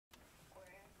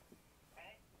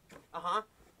Uh-huh.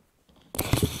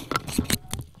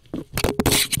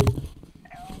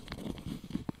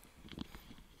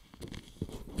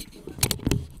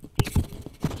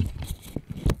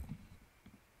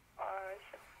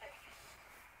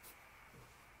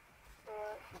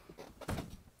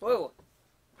 Whoa.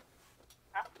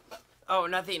 Huh? Oh,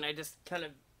 nothing. I just kind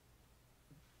of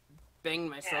banged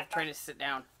myself trying to sit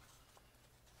down.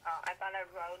 Oh, I thought I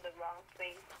wrote the wrong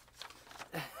thing.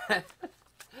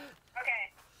 Okay.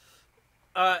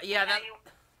 Yeah,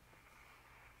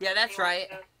 that's right.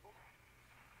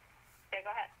 Yeah,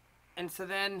 go ahead. And so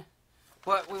then,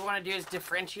 what we want to do is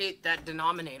differentiate that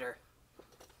denominator.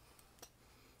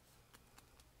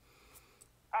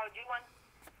 Oh, do you want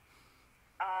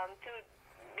to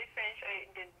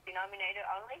differentiate the denominator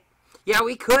only? Yeah,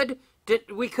 we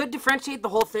could differentiate the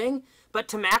whole thing, but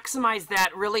to maximize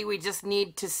that, really, we just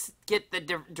need to get the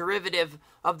derivative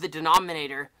of the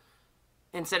denominator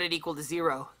and set it equal to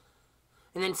 0.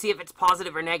 And then see if it's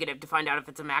positive or negative to find out if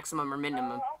it's a maximum or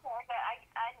minimum. Oh, okay.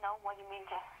 I know what you mean.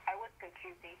 I was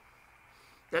confusing.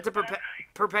 That's a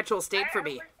perpetual state for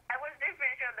me. I was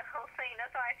differentiating the whole thing.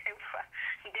 That's why I said,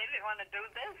 David want to do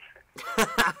this?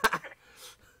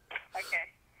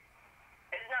 Okay.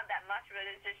 It's not that much, but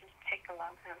it just take a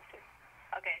long time too.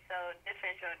 Okay, so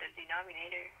differential the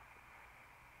denominator.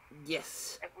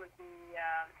 Yes. It would be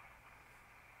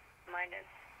minus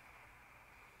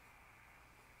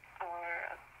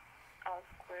r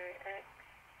squared x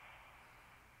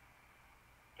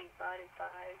divided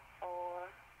by 4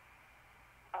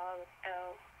 r of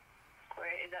l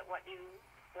squared. Is that what you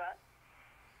got?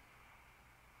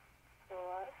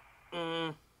 Or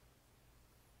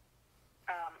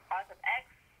r of x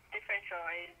differential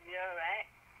is 0, right?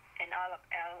 And r of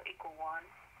l equal 1.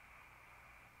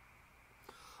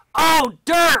 Oh,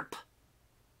 derp!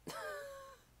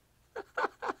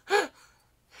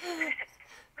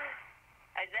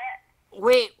 Is that?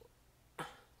 Wait.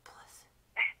 Plus.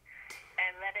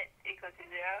 And let it equal to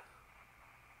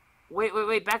 0.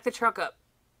 Wait. Back the truck up.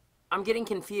 I'm getting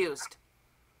confused.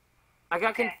 I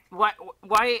got Okay. Why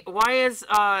is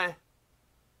r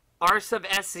sub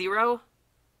s 0?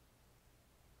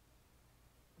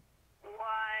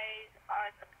 Why is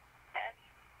r sub s?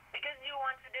 Because you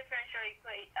want to differentiate.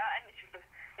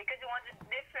 Because you want to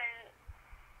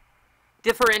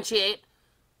Differentiate.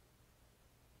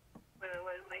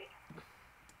 Wait.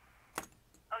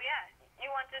 Oh yeah, you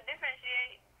want to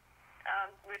differentiate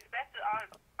respect to r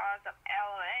sub l,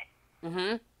 right?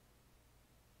 Mm-hmm.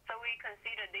 So we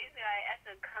consider this guy as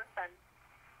a constant.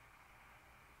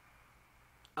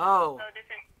 Oh. So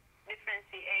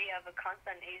differentiate of a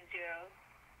constant is 0.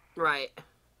 Right.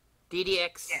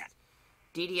 ddx. Yeah.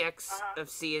 ddx of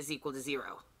c is equal to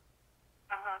 0.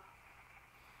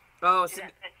 Oh, so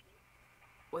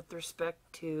with respect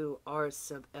to r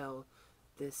sub l,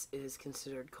 this is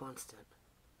considered constant.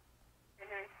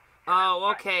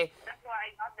 Oh, okay. That's why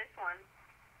I got this one.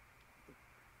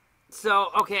 So,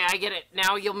 okay, I get it.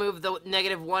 Now you'll move the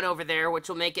negative 1 over there, which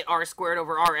will make it r squared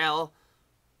over rl,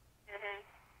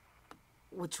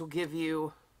 which will give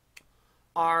you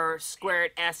r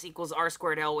squared s equals r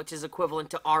squared l, which is equivalent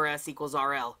to rs equals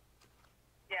rl.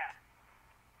 Yeah,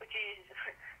 which is the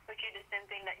same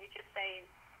thing that you just said.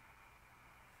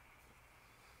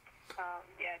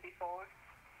 Yeah, before.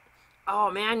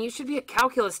 Oh man, you should be a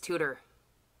calculus tutor.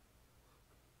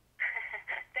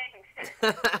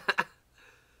 Thanks.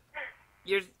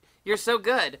 You're so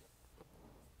good.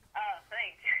 Oh,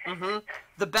 thanks. Mm-hmm.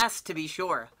 The best, to be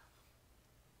sure.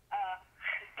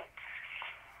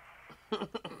 Yeah,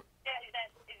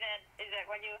 is that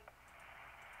what you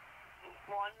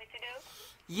want me to do?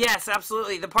 Yes,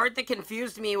 absolutely. The part that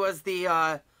confused me was the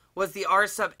r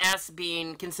sub s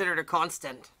being considered a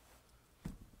constant.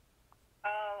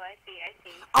 Oh, I see.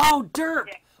 Oh, derp!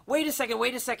 Yeah. Wait a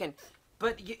second.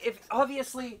 But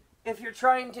if you're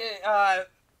trying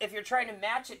to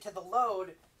match it to the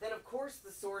load, then of course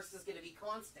the source is going to be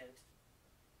constant.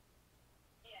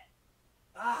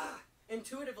 Yeah.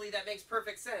 Intuitively that makes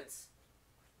perfect sense.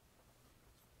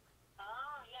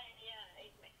 Oh, yeah.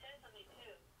 It makes sense to me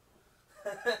too.